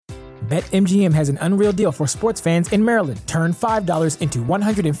BetMGM has an unreal deal for sports fans in Maryland. Turn $5 into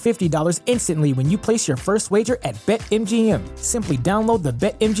 $150 instantly when you place your first wager at BetMGM. Simply download the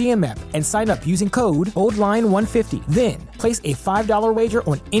BetMGM app and sign up using code OldLine150. Then, place a $5 wager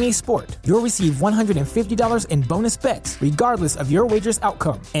on any sport. You'll receive $150 in bonus bets, regardless of your wager's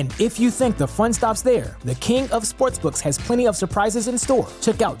outcome. And if you think the fun stops there, the king of sportsbooks has plenty of surprises in store.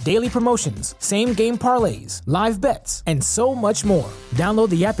 Check out daily promotions, same-game parlays, live bets, and so much more. Download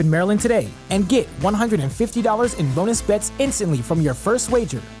the app in Maryland today and get $150 in bonus bets instantly from your first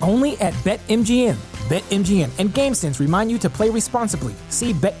wager. Only at BetMGM. BetMGM and GameSense remind you to play responsibly.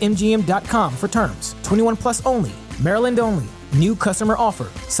 See BetMGM.com for terms. 21 plus only. Maryland only. New customer offer.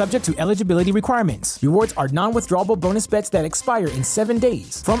 Subject to eligibility requirements. Rewards are non-withdrawable bonus bets that expire in 7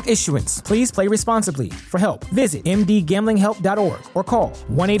 days. From issuance, please play responsibly. For help, visit mdgamblinghelp.org or call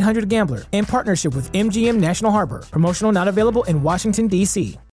 1-800-GAMBLER in partnership with MGM National Harbor. Promotional not available in Washington,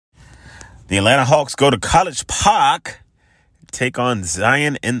 D.C. The Atlanta Hawks go to College Park, take on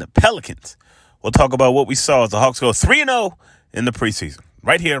Zion and the Pelicans. We'll talk about what we saw as the Hawks go 3-0 in the preseason.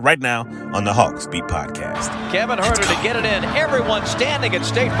 Right here, right now, on the Hawks Beat Podcast. Kevin Huerter to get it in. Everyone standing at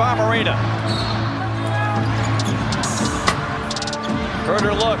State Farm Arena.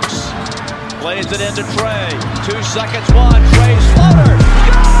 Huerter looks. Plays it into Trey. 2 seconds, one. Trey's floater.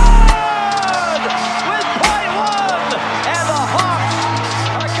 Good! With .1! And the Hawks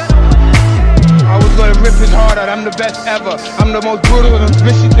are going to win this game. I was going to rip his heart out. I'm the best ever. I'm the most brutal and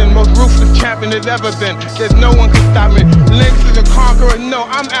vicious and most ruthless champion there's ever been. There's no one can stop me. Lynx is a conqueror. No,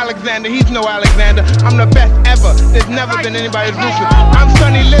 I'm Alexander. He's no Alexander. I'm the best ever. There's never been anybody as ruthless. I'm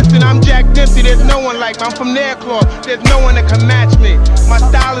Sonny Liston. I'm Jack Dempsey. There's no one like me. I'm from Nairclaw. There's no one that can match me. My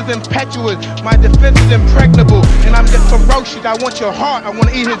style is impetuous. My defense is impregnable. And I'm just ferocious. I want your heart. I want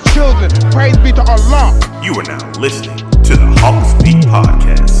to eat his children. Praise be to Allah. You are now listening to the Hawks Beat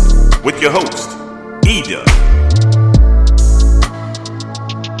Podcast with your host, E-Dub.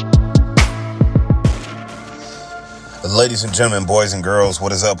 Ladies and gentlemen, boys and girls,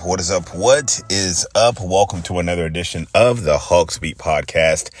 what is up? What is up? What is up? Welcome to another edition of the Hawks Beat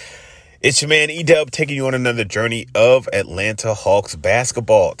Podcast. It's your man E-Dub taking you on another journey of Atlanta Hawks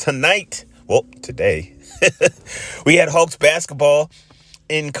basketball. Today, we had Hawks basketball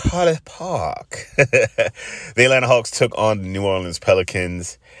in College Park. The Atlanta Hawks took on the New Orleans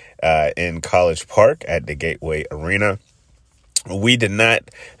Pelicans in College Park at the Gateway Arena. We did not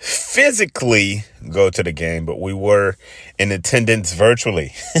physically go to the game, but we were in attendance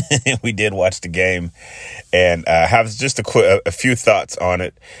virtually. We did watch the game and have just a few thoughts on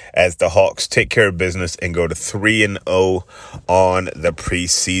it as the Hawks take care of business and go to 3-0 on the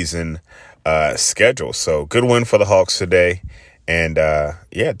preseason schedule. So good win for the Hawks today. And,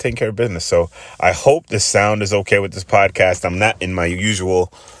 taking care of business. So I hope the sound is okay with this podcast. I'm not in my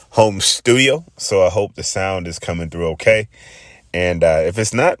usual home studio, so I hope the sound is coming through okay. And if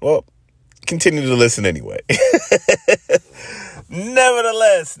it's not, well, continue to listen anyway.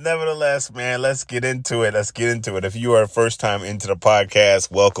 Nevertheless, man, let's get into it. If you are first time into the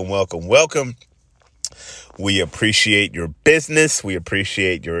podcast, welcome. We appreciate your business. We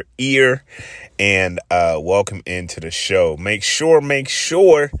appreciate your ear. And welcome into the show. Make sure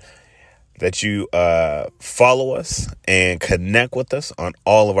that you follow us and connect with us on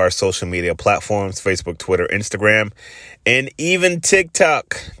all of our social media platforms, Facebook, Twitter, Instagram, and even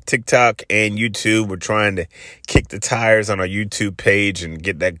TikTok and YouTube. We're trying to kick the tires on our YouTube page and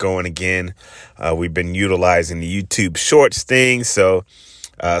get that going again. We've been utilizing the YouTube Shorts thing, so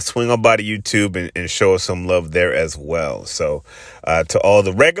swing on by to YouTube and show us some love there as well. So to all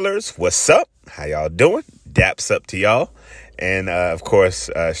the regulars, what's up? How y'all doing? Daps up to y'all. And, of course,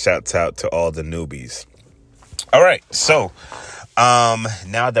 shouts out to all the newbies. All right. So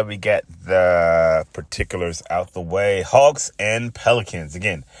now that we get the particulars out the way, Hawks and Pelicans.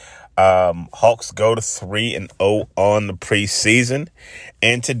 Again, Hawks go to 3-0 on the preseason.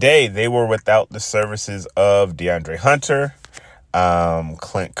 And today they were without the services of DeAndre Hunter,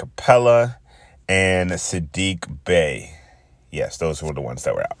 Clint Capella, and Sadiq Bey. Yes, those were the ones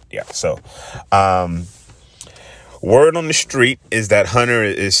that were out. Yeah. So, word on the street is that Hunter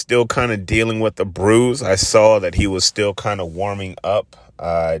is still kind of dealing with the bruise. I saw that he was still kind of warming up.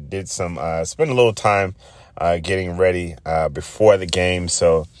 Did some spent a little time getting ready before the game.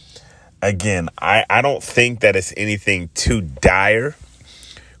 So again, I don't think that it's anything too dire.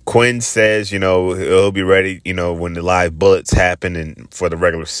 Quinn says, he'll be ready, when the live bullets happen and for the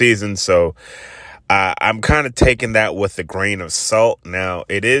regular season. So I'm kind of taking that with a grain of salt. Now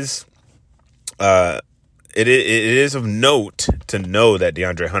it is it is of note to know that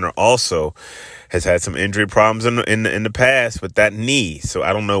DeAndre Hunter also has had some injury problems in the past with that knee. So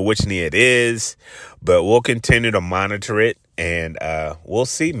I don't know which knee it is, but we'll continue to monitor it, and we'll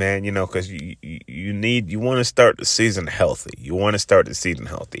see, man. You know, because you want to start the season healthy.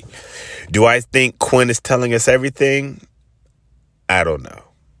 Do I think Quinn is telling us everything? I don't know.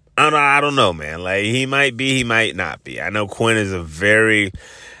 I don't know, man. Like, he might be, he might not be. I know Quinn is a very,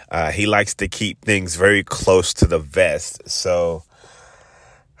 he likes to keep things very close to the vest. So,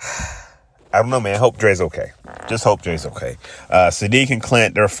 I don't know, man. Hope Dre's okay. Just hope Dre's okay. Sadiq and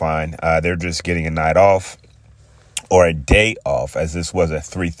Clint, they're fine. They're just getting a night off or a day off, as this was a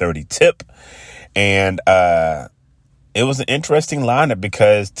 3:30 tip. And it was an interesting lineup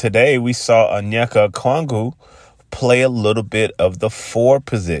because today we saw Onyeka Okongwu play a little bit of the 4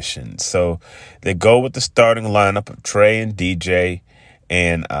 position. So they go with the starting lineup of Trey and DJ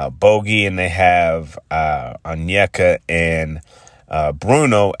and Bogey, and they have Onyeka and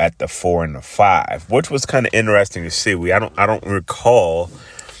Bruno at the 4 and the 5, which was kind of interesting to see. I don't recall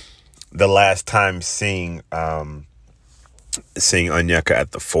the last time seeing Onyeka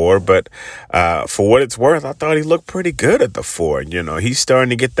at the 4, but for what it's worth, I thought he looked pretty good at the 4. You know, he's starting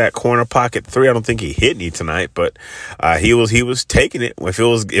to get that corner pocket 3. I don't think he hit any tonight, but he was taking it.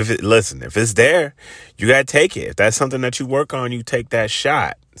 If it's there, you gotta take it. If that's something that you work on, you take that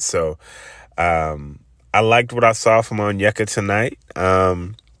shot. So I liked what I saw from Onyeka tonight.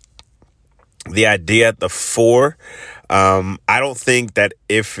 The idea at the 4, I don't think that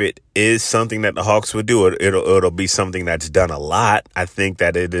if it is something that the Hawks would do, it'll be something that's done a lot. I think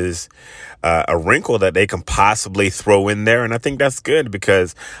that it is a wrinkle that they can possibly throw in there, and I think that's good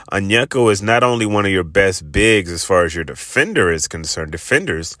because Onyeka is not only one of your best bigs as far as your defenders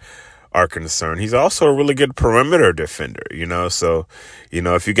are concerned. He's also a really good perimeter defender, you know. So, you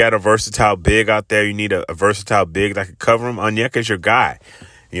know, if you got a versatile big out there, you need a versatile big that can cover him. Onyeka's your guy,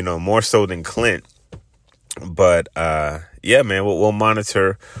 you know, more so than Clint. But yeah, man, we'll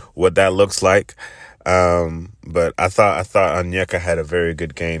monitor what that looks like. But I thought Onyeka had a very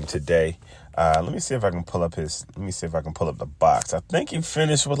good game today. Let me see if I can pull up the box. I think he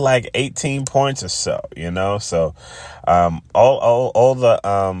finished with like 18 points or so, you know. So I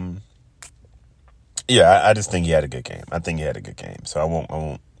just think he had a good game. So I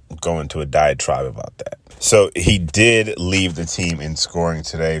won't go into a diatribe about that. So he did leave the team in scoring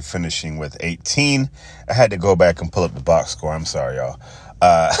today, finishing with 18. I had to go back and pull up the box score. I'm sorry, y'all.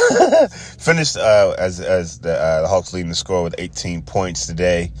 Finished as the Hawks leading the score with 18 points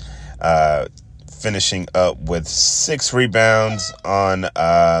today, finishing up with 6 rebounds on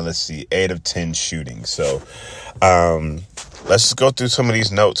 8 of 10 shooting. So let's just go through some of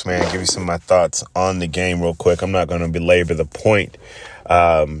these notes, man, give you some of my thoughts on the game real quick. I'm not going to belabor the point.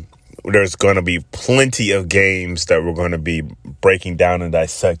 There's going to be plenty of games that we're going to be breaking down and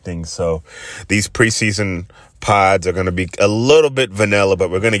dissecting. So these preseason pods are going to be a little bit vanilla, but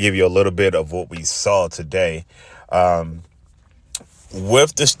we're going to give you a little bit of what we saw today.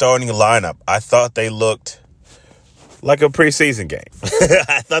 With the starting lineup, I thought they looked like a preseason game.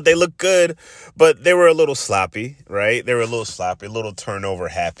 I thought they looked good, but they were a little sloppy, right? They were a little turnover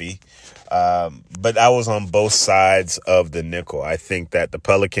happy. But I was on both sides of the nickel. I think that the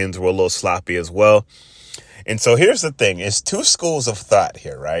Pelicans were a little sloppy as well. And so here's the thing. It's 2 schools of thought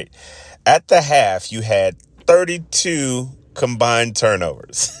here, right? At the half, you had 32 combined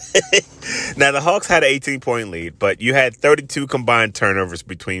turnovers. Now, the Hawks had an 18-point lead, but you had 32 combined turnovers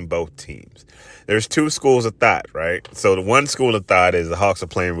between both teams. There's 2 schools of thought, right? So the one school of thought is the Hawks are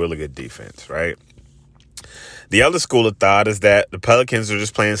playing really good defense, right? The other school of thought is that the Pelicans are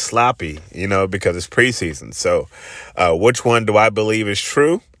just playing sloppy, you know, because it's preseason. So which one do I believe is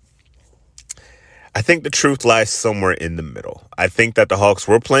true? I think the truth lies somewhere in the middle. I think that the Hawks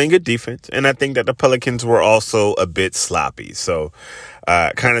were playing good defense, and I think that the Pelicans were also a bit sloppy. So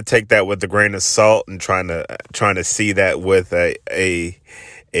kind of take that with a grain of salt and trying to see that with an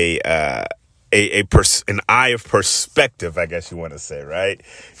eye of perspective, I guess you want to say, right?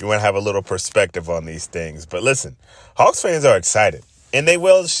 You want to have a little perspective on these things. But listen, Hawks fans are excited, and they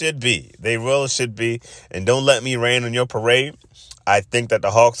should be. And don't let me rain on your parade. I think that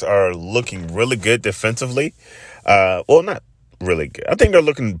the Hawks are looking really good defensively. Well, not really good. I think they're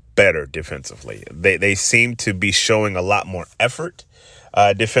looking better defensively. They seem to be showing a lot more effort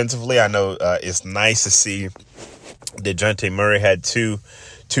defensively. I know it's nice to see DeJounte Murray had two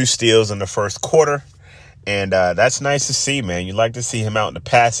steals in the first quarter, and that's nice to see, man. You like to see him out in the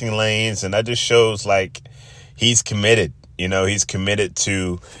passing lanes, and that just shows like he's committed. You know, he's committed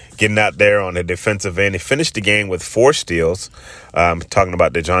to getting out there on the defensive end. He finished the game with 4 steals. Talking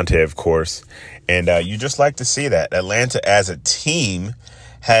about DeJounte, of course. And you just like to see that. Atlanta as a team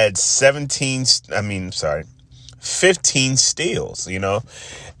had 15 steals, you know,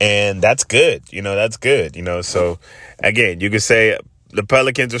 and that's good. You know, that's good. You know, so again, you could say the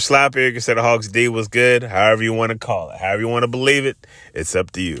Pelicans are sloppy. You could say the Hawks D was good. However you want to call it, however you want to believe it, it's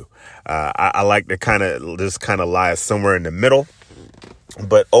up to you. I like to kind of lie somewhere in the middle,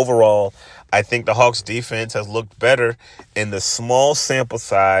 but overall, I think the Hawks defense has looked better in the small sample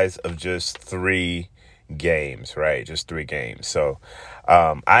size of just 3 games, right? Just 3 games. So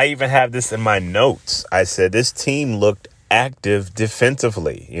I even have this in my notes. I said this team looked active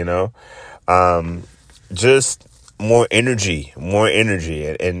defensively, you know, just more energy.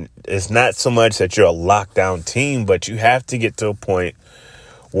 And it's not so much that you're a lockdown team, but you have to get to a point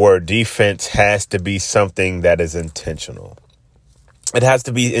where defense has to be something that is intentional. It has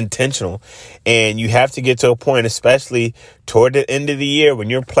to be intentional, and you have to get to a point, especially toward the end of the year when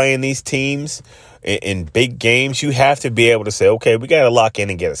you're playing these teams in big games, you have to be able to say, okay, we got to lock in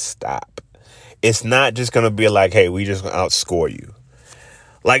and get a stop. It's not just going to be like, hey, we just going to outscore you.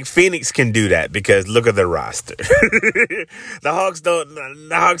 Like Phoenix can do that because look at their roster. The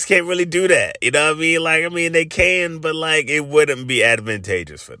Hawks can't really do that. You know what I mean? They can, but like it wouldn't be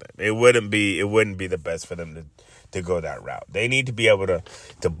advantageous for them. It wouldn't be the best for them to go that route. They need to be able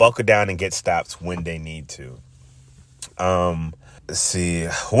to buckle down and get stops when they need to. Let's see.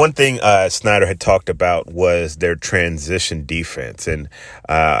 One thing Snyder had talked about was their transition defense, and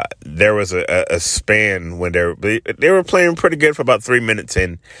there was a span when they were playing pretty good for about 3 minutes,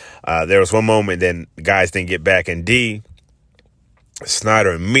 and there was one moment then the guys didn't get back, and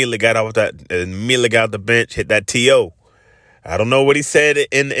Snyder immediately got out the bench, hit that TO. I don't know what he said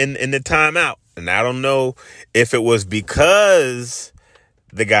in the timeout, and I don't know if it was because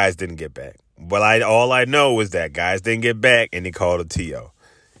the guys didn't get back. But all I know is that guys didn't get back, and he called a TO.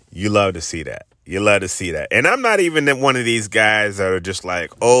 You love to see that. And I'm not even one of these guys that are just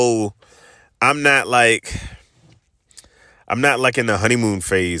like, oh, I'm not like in the honeymoon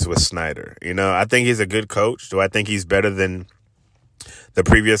phase with Snyder. You know, I think he's a good coach. Do I think he's better than the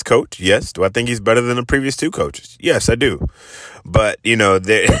previous coach? Yes. Do I think he's better than the previous 2 coaches? Yes, I do. But, you know,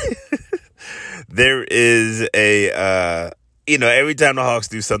 there is a you know, every time the Hawks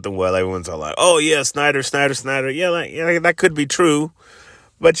do something well, everyone's all like, oh, yeah, Snyder. Yeah, that could be true.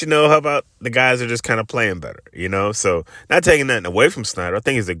 But, you know, how about the guys are just kind of playing better, you know? So not taking nothing away from Snyder. I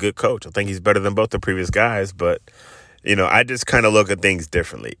think he's a good coach. I think he's better than both the previous guys. But, you know, I just kind of look at things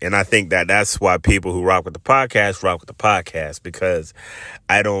differently. And I think that's why people who rock with the podcast, because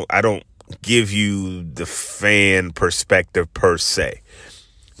I don't give you the fan perspective per se.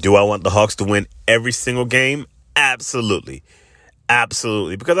 Do I want the Hawks to win every single game? Absolutely.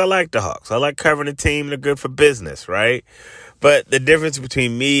 Because I like the Hawks. I like covering the team. They're good for business, right? But the difference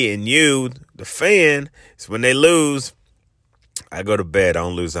between me and you, the fan, is when they lose, I go to bed. I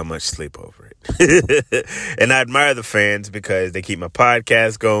don't lose that much sleep over it. And I admire the fans because they keep my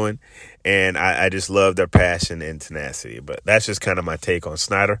podcast going, and I just love their passion and tenacity. But that's just kind of my take on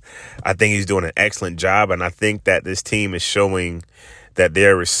Snyder. I think he's doing an excellent job, and I think that this team is showing that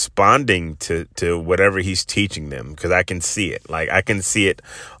they're responding to whatever he's teaching them, because I can see it. Like, I can see it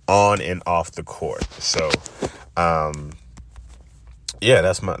on and off the court. So, yeah,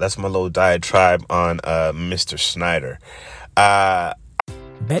 that's my little diatribe on Mr. Snyder.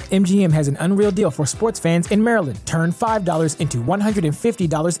 BetMGM has an unreal deal for sports fans in Maryland. Turn $5 into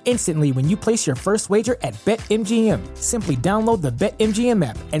 $150 instantly when you place your first wager at BetMGM. Simply download the BetMGM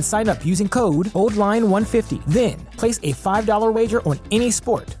app and sign up using code OldLine150. Then, place a $5 wager on any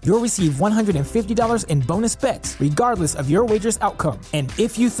sport. You'll receive $150 in bonus bets, regardless of your wager's outcome. And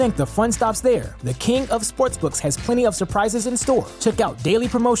if you think the fun stops there, the king of sportsbooks has plenty of surprises in store. Check out daily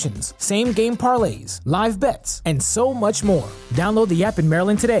promotions, same-game parlays, live bets, and so much more. Download the app in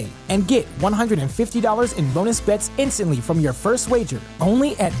Maryland today and get $150 in bonus bets instantly from your first wager,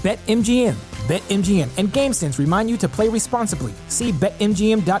 only at BetMGM. BetMGM and GameSense remind you to play responsibly. See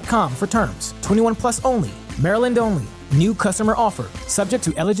BetMGM.com for terms. 21 plus only. Maryland only. New customer offer. Subject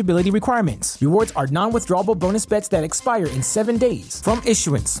to eligibility requirements. Rewards are non-withdrawable bonus bets that expire in 7 days. From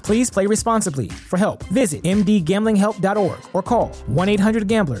issuance, please play responsibly. For help, visit mdgamblinghelp.org or call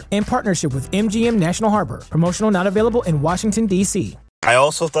 1-800-GAMBLER in partnership with MGM National Harbor. Promotional not available in Washington, D.C. I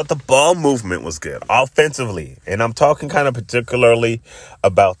also thought the ball movement was good offensively. And I'm talking kind of particularly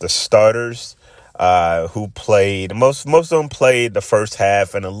about the starters who played. Most of them played the first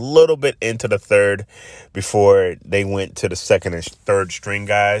half and a little bit into the third before they went to the second and third string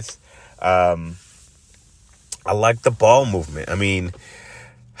guys. I like the ball movement. I mean,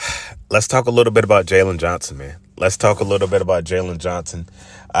 let's talk a little bit about Jalen Johnson, man. Let's talk a little bit about Jalen Johnson.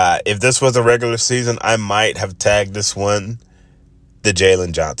 If this was a regular season, I might have tagged this one the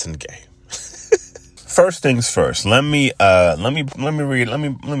Jalen Johnson game. First things first. Let me pull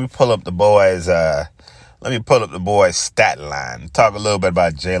up the boys' stat line. Talk a little bit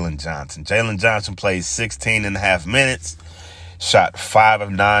about Jalen Johnson. Jalen Johnson played 16 and a half minutes, shot 5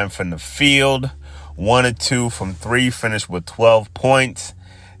 of 9 from the field, 1 of 2 from 3, finished with 12 points,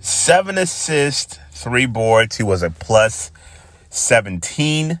 7 assists, 3 boards. He was a plus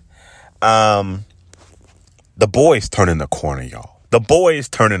 17. The boys turning the corner, y'all. The boys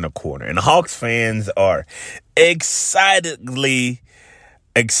turning the corner. And the Hawks fans are excitedly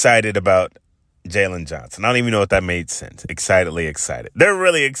excited about Jalen Johnson. I don't even know if that made sense. Excitedly excited. They're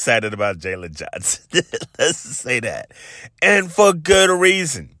really excited about Jalen Johnson. Let's say that. And for good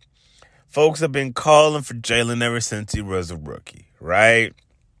reason. Folks have been calling for Jalen ever since he was a rookie, right?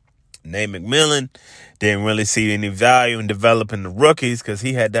 Nate McMillan didn't really see any value in developing the rookies because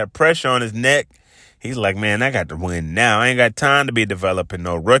he had that pressure on his neck. He's like, man, I got to win now. I ain't got time to be developing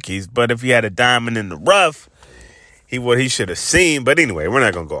no rookies. But if he had a diamond in the rough, what he should have seen. But anyway, we're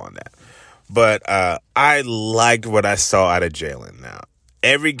not going to go on that. But I liked what I saw out of Jalen now.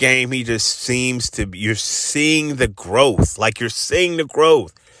 Every game he just seems to be, you're seeing the growth. Like you're seeing the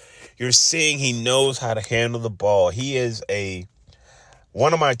growth. You're seeing he knows how to handle the ball. He is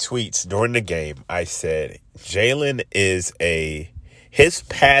one of my tweets during the game, I said, Jalen his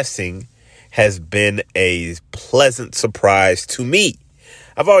passing has been a pleasant surprise to me.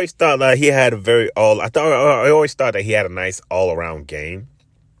 I've always thought that he had I always thought that he had a nice all-around game.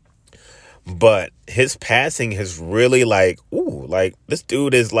 But his passing has really this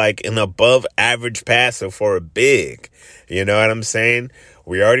dude is like an above average passer for a big. You know what I'm saying?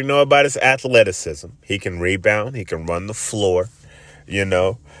 We already know about his athleticism. He can rebound. He can run the floor. You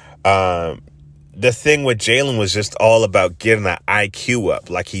know, the thing with Jalen was just all about getting that IQ up.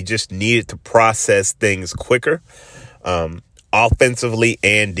 Like he just needed to process things quicker, offensively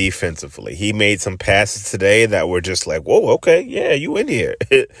and defensively. He made some passes today that were just like, whoa, okay, yeah, you in here.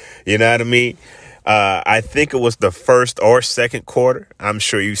 You know what I mean? I think it was the first or second quarter. I'm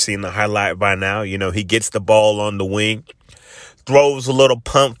sure you've seen the highlight by now. You know, he gets the ball on the wing, throws a little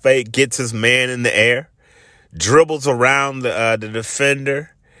pump fake, gets his man in the air, dribbles around the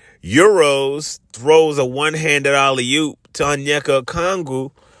defender, Euros, throws a one-handed alley-oop to Onyeka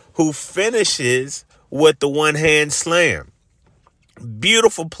Okongwu, who finishes with the one-hand slam.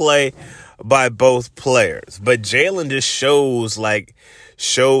 Beautiful play by both players. But Jalen just showed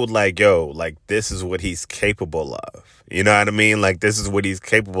this is what he's capable of. You know what I mean? Like, this is what he's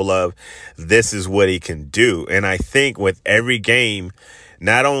capable of. This is what he can do. And I think with every game,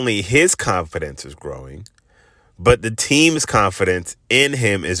 not only his confidence is growing, but the team's confidence in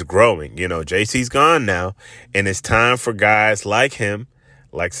him is growing. You know, JC's gone now, and it's time for guys like him,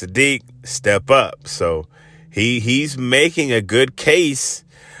 like Sadiq, step up. So he's making a good case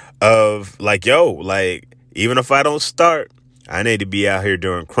of even if I don't start, I need to be out here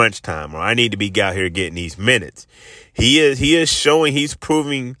during crunch time, or I need to be out here getting these minutes. He is showing, he's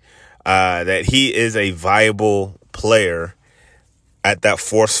proving that he is a viable player at that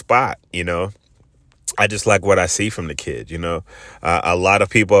fourth spot, you know. I just like what I see from the kid, you know. A lot of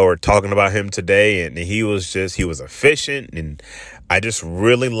people were talking about him today, and he was efficient, and I just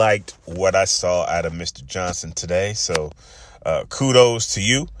really liked what I saw out of Mr. Johnson today. So kudos to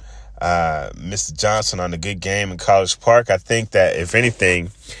you, Mr. Johnson, on the good game in College Park. I think that, if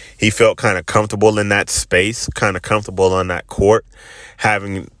anything, he felt kind of comfortable in that space, kind of comfortable on that court,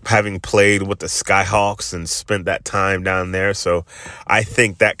 having played with the Skyhawks and spent that time down there. So I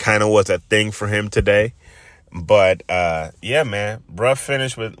think that kind of was a thing for him today. But yeah, man, Bruh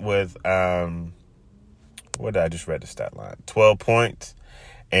finished with what did I just read the stat line? 12 points,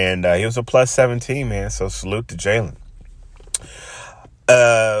 and he was a plus 17, man. So salute to Jalen.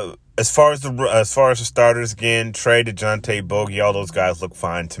 As far as the starters, again, Trey, DeJounte, Bogey, all those guys look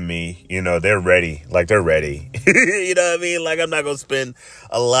fine to me. You know, they're ready. Like, they're ready. You know what I mean? Like, I'm not going to spend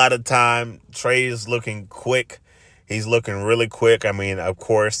a lot of time. Trey is looking quick. He's looking really quick. I mean, of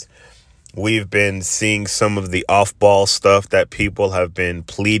course, we've been seeing some of the off-ball stuff that people have been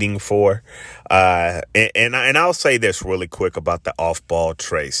pleading for. And I'll say this really quick about the off-ball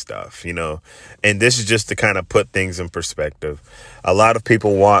Trey stuff, you know. And this is just to kind of put things in perspective. A lot of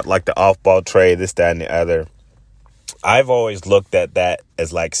people want, like, the off-ball Trey, this, that, and the other. I've always looked at that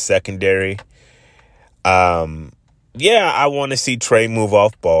as, like, secondary. Yeah, I want to see Trey move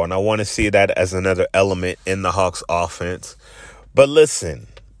off ball, and I want to see that as another element in the Hawks offense. But listen,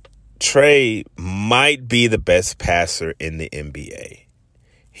 Trey might be the best passer in the NBA.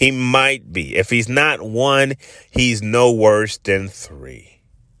 He might be. If he's not 1, he's no worse than 3.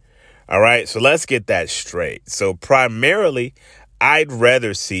 All right, so let's get that straight. So primarily, I'd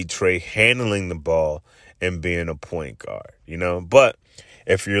rather see Trey handling the ball and being a point guard, But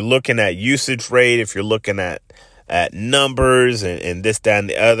if you're looking at usage rate, if you're looking at numbers and this, that, and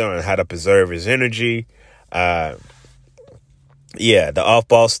the other on how to preserve his energy, the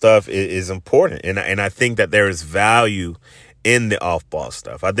off-ball stuff is important. And I think that there is value in the off-ball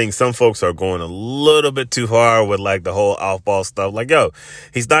stuff. I think some folks are going a little bit too far with like the whole off-ball stuff. Like,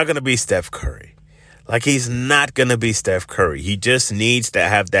 he's not going to be Steph Curry. Like, he's not going to be Steph Curry. He just needs to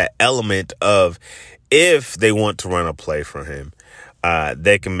have that element of, if they want to run a play for him,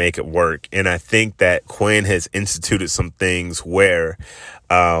 they can make it work. And I think that Quinn has instituted some things where,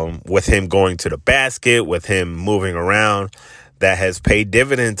 with him going to the basket, with him moving around, that has paid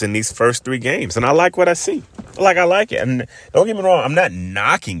dividends in these first 3 games. And I like what I see. I like it. And don't get me wrong, I'm not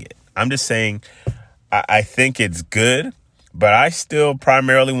knocking it. I'm just saying I think it's good, but I still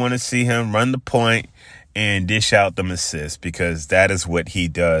primarily want to see him run the point and dish out them assists, because that is what he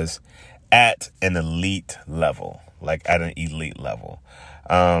does at an elite level, I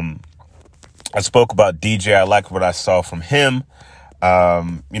spoke about DJ. I like what I saw from him.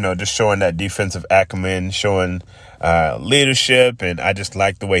 Just showing that defensive acumen, showing leadership, and I just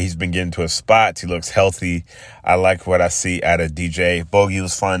like the way he's been getting to his spots. He looks healthy. I like what I see out of DJ. Bogey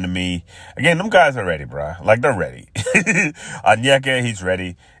was fun to me. Again, them guys are ready, bro. They're ready. Onyeka, he's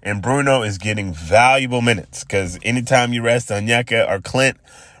ready. And Bruno is getting valuable minutes, because anytime you rest Onyeka or Clint,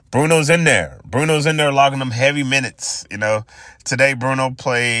 Bruno's in there. Logging them heavy minutes. Today Bruno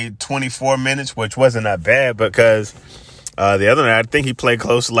played 24 minutes, which wasn't that bad, because the other night, I think he played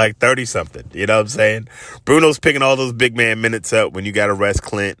close to 30-something. You know what I'm saying? Bruno's picking all those big man minutes up when you got to rest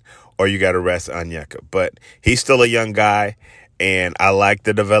Clint or you got to rest Onyeka. But he's still a young guy, and I like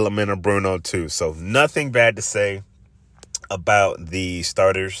the development of Bruno too. So nothing bad to say about the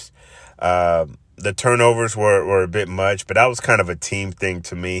starters. The turnovers were a bit much, but that was kind of a team thing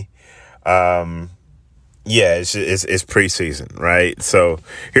to me. It's preseason, right? So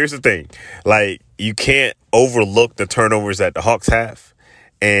here's the thing. You can't overlook the turnovers that the Hawks have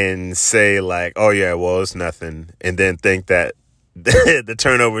and say it's nothing, and then think that the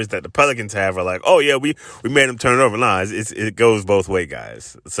turnovers that the Pelicans have are we made them turn over. Nah, it goes both ways,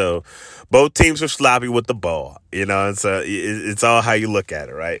 guys. So both teams are sloppy with the ball, and so it's all how you look at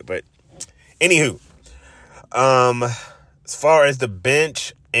it, right? But anywho, as far as the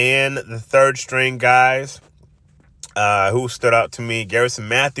bench and the third string guys, who stood out to me, Garrison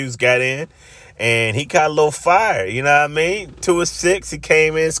Matthews got in, and he got a little fire. You know what I mean? 2 of 6. He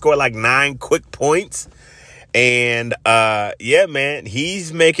came in, scored 9 quick points. And, man,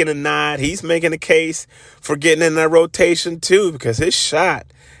 he's making a nod. He's making a case for getting in that rotation, too, because his shot,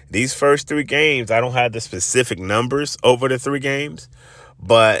 these first 3 games, I don't have the specific numbers over the 3 games,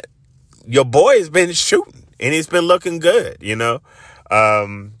 but your boy has been shooting, and he's been looking good,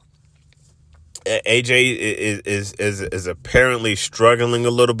 AJ is apparently struggling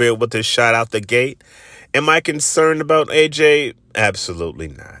a little bit with his shot out the gate. Am I concerned about AJ? Absolutely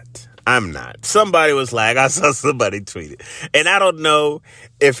not. I'm not. Somebody was I saw somebody tweet it, and I don't know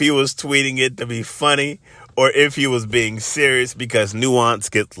if he was tweeting it to be funny or if he was being serious, because nuance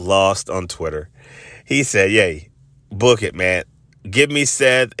gets lost on Twitter. He said, "Yay, book it, man. Give me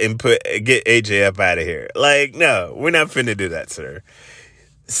Seth and get AJ up out of here." No, we're not finna do that, sir.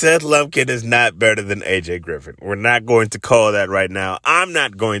 Seth Lumpkin is not better than AJ Griffin. We're not going to call that right now. I'm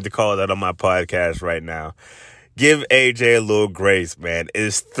not going to call that on my podcast right now. Give AJ a little grace, man.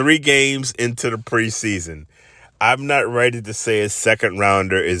 It's 3 games into the preseason. I'm not ready to say a second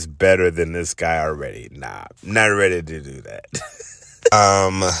rounder is better than this guy already. Nah, I'm not ready to do that.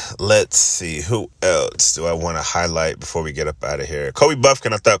 Let's see. Who else do I want to highlight before we get up out of here? Kobe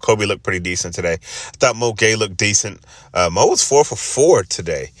Buffkin. I thought Kobe looked pretty decent today. I thought Mo Gay looked decent. Mo was 4 for 4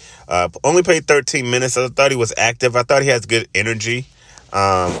 today. Only played 13 minutes. I thought he was active. I thought he has good energy.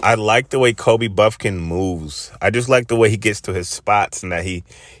 I like the way Kobe Buffkin moves. I just like the way he gets to his spots, and that he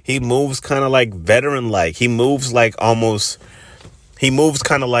moves kind of veteran-like. He moves kind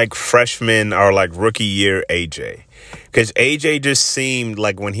of like freshman or rookie year AJ. Because AJ just seemed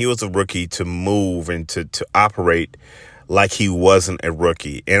when he was a rookie to move and to operate like he wasn't a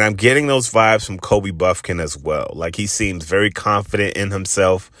rookie. And I'm getting those vibes from Kobe Buffkin as well. He seems very confident in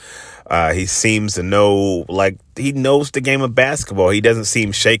himself. He seems to know, he knows the game of basketball. He doesn't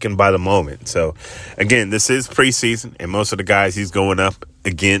seem shaken by the moment. So, again, this is preseason, and most of the guys he's going up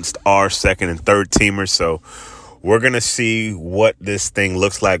against are second and third teamers. So, we're going to see what this thing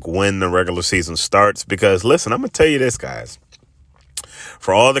looks like when the regular season starts. Because, listen, I'm going to tell you this, guys.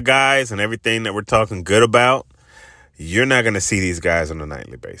 For all the guys and everything that we're talking good about, you're not going to see these guys on a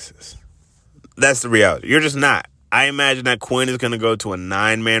nightly basis. That's the reality. You're just not. I imagine that Quinn is going to go to a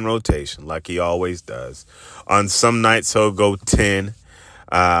 9-man rotation like he always does. On some nights, he'll go 10.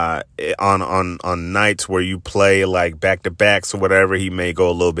 On nights where you play like back-to-backs or whatever, he may go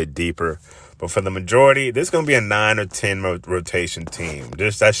a little bit deeper. But for the majority, this is going to be a 9 or 10 rotation team.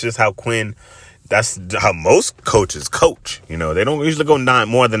 That's just how Quinn, that's how most coaches coach. You know, they don't usually go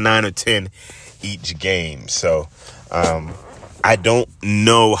more than 9 or 10 each game. So I don't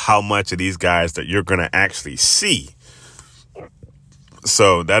know how much of these guys that you're going to actually see.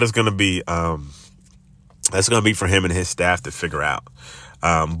 So that is going to be that's going to be for him and his staff to figure out.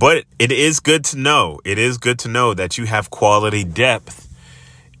 But it is good to know. It is good to know that you have quality depth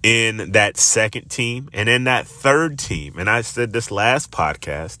in that second team and in that third team. And I said this last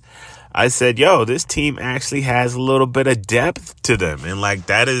podcast, I said, this team actually has a little bit of depth to them. And like,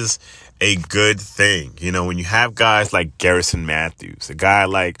 that is a good thing. You know, when you have guys like Garrison Matthews, a guy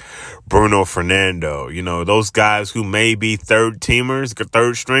like Bruno Fernando, you know, those guys who may be third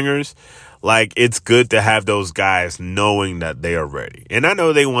stringers, like, it's good to have those guys knowing that they are ready. And I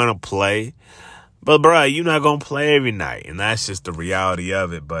know they want to play, but, bro, you're not going to play every night. And that's just the reality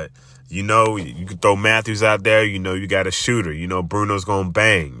of it. But, you know, you can throw Matthews out there. You know, you got a shooter. You know, Bruno's going to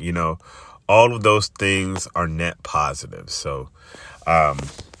bang. You know, all of those things are net positive. So,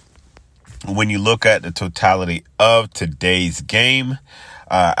 when you look at the totality of today's game,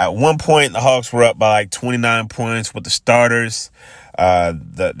 at one point, the Hawks were up by like 29 points with the starters.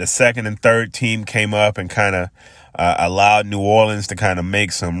 The second and third team came up and kind of allowed New Orleans to kind of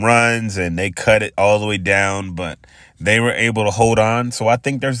make some runs, and they cut it all the way down, but they were able to hold on. So I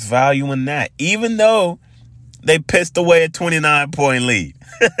think there's value in that, even though they pissed away a 29-point lead.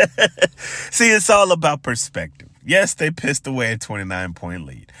 See, it's all about perspective. Yes, they pissed away a 29-point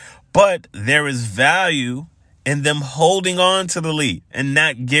lead, but there is value in them holding on to the lead and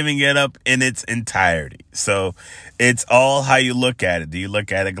not giving it up in its entirety. So it's all how you look at it. Do you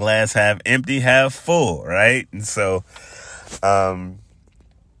look at a glass half empty, half full, right? And so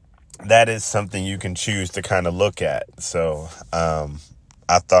that is something you can choose to kind of look at. So I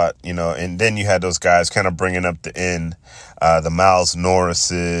thought, you know, and then you had those guys kind of bringing up the end, the Miles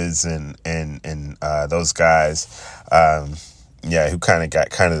Norrises and those guys, who kind of got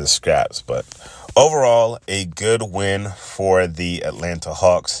kind of the scraps. But overall, a good win for the Atlanta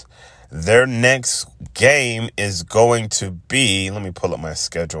Hawks. Their next game is going to be, let me pull up my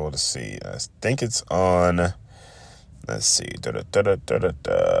schedule to see. I think it's on, let's see.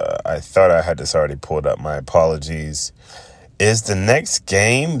 I thought I had this already pulled up. My apologies. Is the next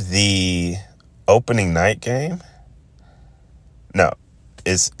game the opening night game? No,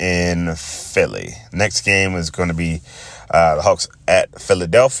 it's in Philly. Next game is going to be the Hawks at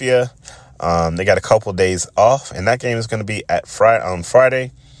Philadelphia. They got a couple days off, and that game is going to be on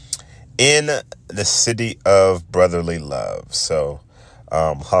Friday in the city of brotherly love. So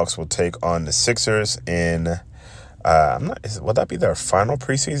Hawks will take on the Sixers in, will that be their final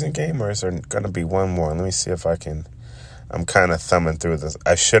preseason game, or is there going to be one more? Let me see if I can. I'm kind of thumbing through this.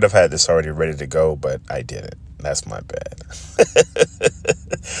 I should have had this already ready to go, but I didn't. That's my bad.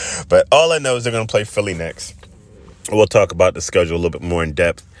 But all I know is they're going to play Philly next. We'll talk about the schedule a little bit more in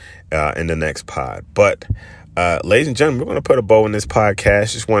depth in the next pod. But ladies and gentlemen, we're going to put a bow in this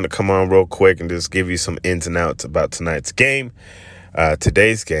podcast. Just wanted to come on real quick and just give you some ins and outs about tonight's game,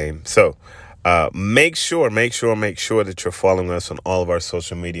 today's game. So make sure that you're following us on all of our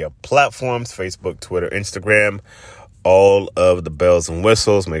social media platforms, Facebook, Twitter, Instagram, all of the bells and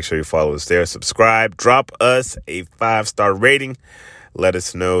whistles. Make sure you follow us there. Subscribe. Drop us a 5-star rating. Let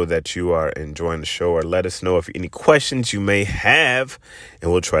us know that you are enjoying the show, or let us know if any questions you may have,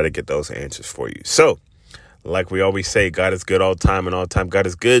 and we'll try to get those answers for you. So, like we always say, God is good all time, and all time God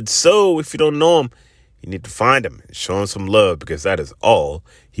is good. So, if you don't know him, you need to find him and show him some love, because that is all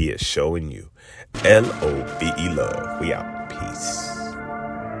he is showing you. L-O-V-E love. We out. Peace.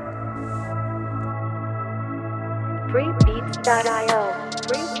 Freebeats.io.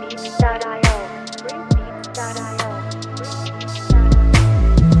 Freebeats.io. Freebeats.io.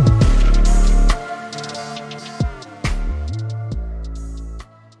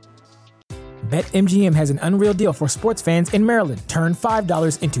 BetMGM has an unreal deal for sports fans in Maryland. Turn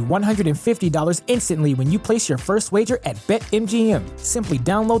 $5 into $150 instantly when you place your first wager at BetMGM. Simply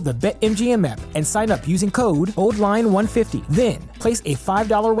download the BetMGM app and sign up using code OldLine150. Then, Place a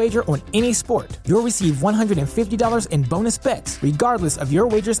 $5 wager on any sport. You'll receive $150 in bonus bets, regardless of your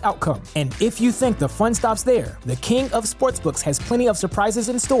wager's outcome. And if you think the fun stops there, the King of Sportsbooks has plenty of surprises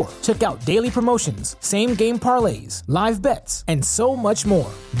in store. Check out daily promotions, same-game parlays, live bets, and so much more.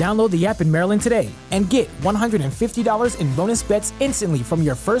 Download the app in Maryland today and get $150 in bonus bets instantly from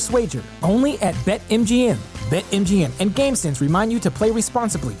your first wager. Only at BetMGM. BetMGM and GameSense remind you to play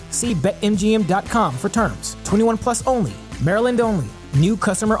responsibly. See BetMGM.com for terms. 21 plus only. Maryland only. New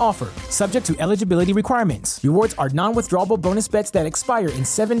customer offer. Subject to eligibility requirements. Rewards are non-withdrawable bonus bets that expire in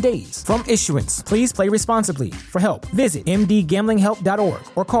 7 days. From issuance, please play responsibly. For help, visit mdgamblinghelp.org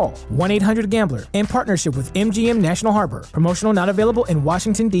or call 1-800-GAMBLER in partnership with MGM National Harbor. Promotional not available in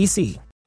Washington, D.C.